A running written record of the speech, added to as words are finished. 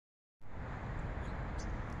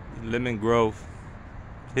Lemon Grove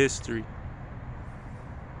history.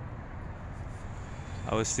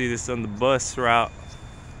 I would see this on the bus route,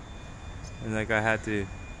 and like I had to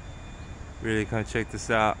really come check this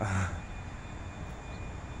out.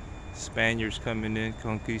 Spaniards coming in,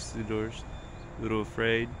 conquistadors, a little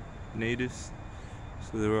afraid, natives,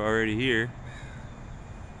 so they were already here.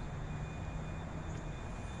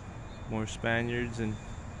 More Spaniards and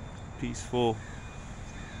peaceful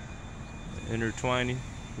intertwining,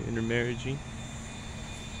 intermarriaging.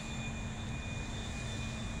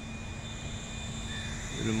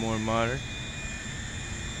 A little more modern.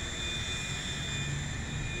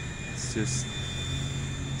 It's just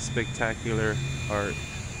spectacular art.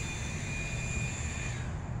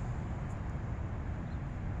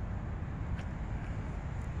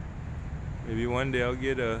 Maybe one day I'll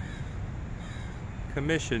get a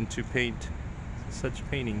commission to paint such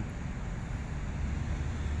painting.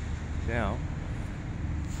 Now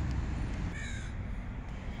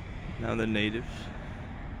the natives,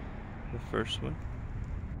 the first one.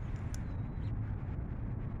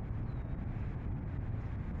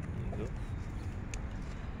 There you go.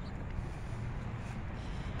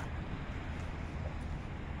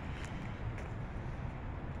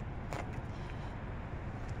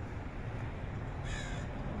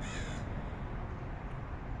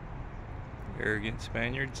 Arrogant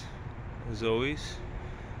Spaniards, as always.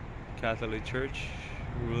 Catholic Church,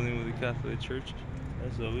 ruling with the Catholic Church,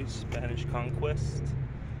 as always. Spanish conquest.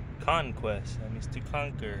 Conquest, that means to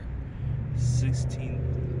conquer. 16th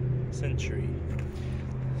century.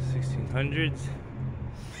 1600s.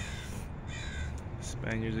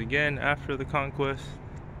 Spaniards again after the conquest.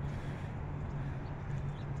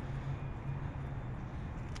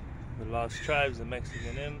 The lost tribes, the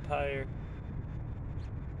Mexican Empire.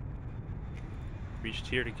 Reached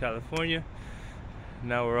here to California.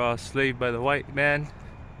 Now we're all enslaved by the white man,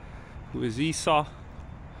 who is Esau,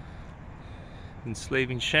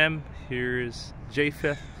 enslaving Shem. Here is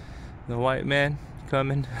Japheth, the white man,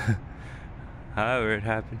 coming. However it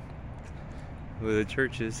happened with the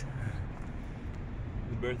churches.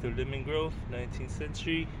 The birth of Lemon Grove, 19th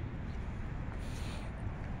century.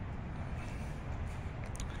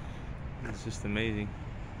 It's just amazing.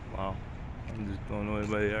 Wow. I'm just blown away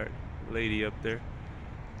by the art. Lady up there,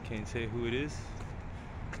 can't say who it is.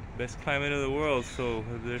 Best climate of the world, so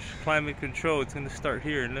if there's climate control, it's going to start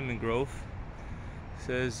here in Lemon Grove. It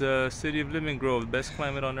says city of Lemon Grove, best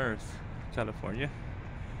climate on earth, California.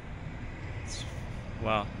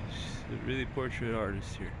 Wow, she's a really portrait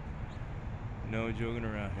artist here. No joking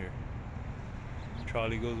around here.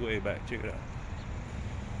 Trolley goes way back, check it out.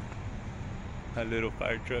 That little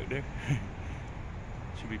fire truck there.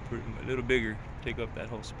 Should be a little bigger, take up that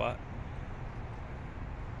whole spot.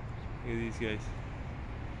 Look at these guys.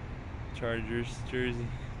 Chargers, Jersey,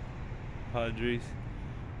 Padres.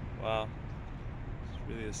 Wow. It's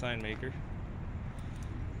really a sign maker.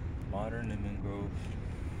 Modern Lemon Grove.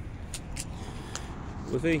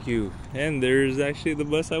 Well, thank you. And there's actually the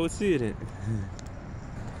bus I would see it in.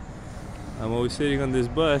 I'm always sitting on this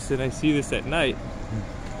bus and I see this at night.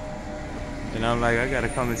 And I'm like, I gotta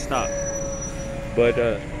come and stop. But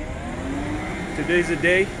today's the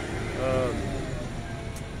day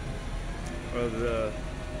of the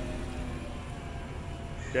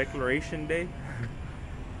Declaration Day.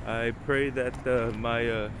 I pray that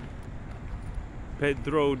my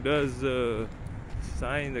Pedro does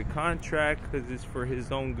sign the contract, because it's for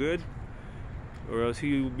his own good, or else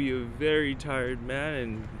he will be a very tired man,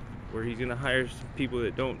 and where he's gonna hire some people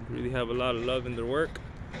that don't really have a lot of love in their work.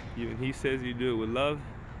 Even he says you do it with love.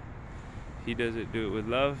 He doesn't do it with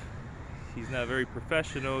love. He's not very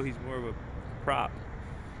professional. He's more of a prop,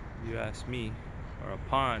 you ask me, or a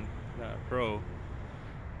pawn, not a pro.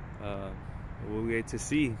 We'll get to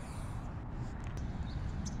see.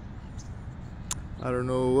 I don't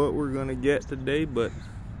know what we're gonna get today, but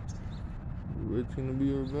it's gonna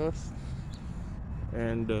be our best.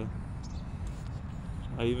 And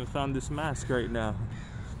I even found this mask right now.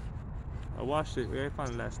 I washed it. I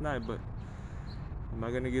found it last night, but am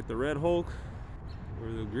I gonna get the red Hulk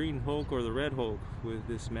or the green Hulk or the red Hulk with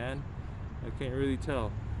this man? I can't really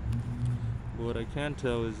tell. But what I can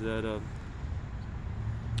tell is that it's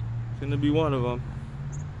gonna be one of them,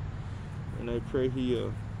 and I pray he,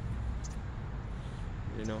 you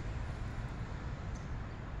know,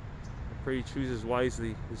 I pray he chooses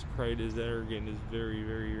wisely. His pride is arrogant, is very,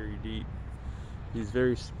 very, very deep. He's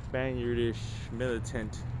very Spaniardish,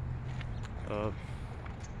 militant. I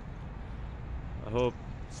hope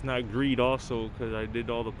it's not greed also, because I did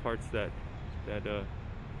all the parts that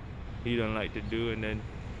he doesn't like to do, and then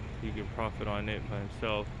he can profit on it by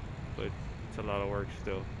himself. But it's a lot of work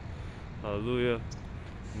still. Hallelujah.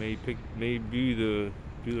 May do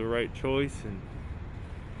the right choice, and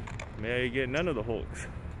may I get none of the Hulks,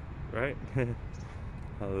 right?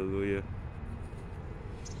 Hallelujah.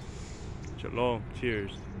 Shalom.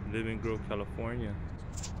 Cheers. Live in Grove, California.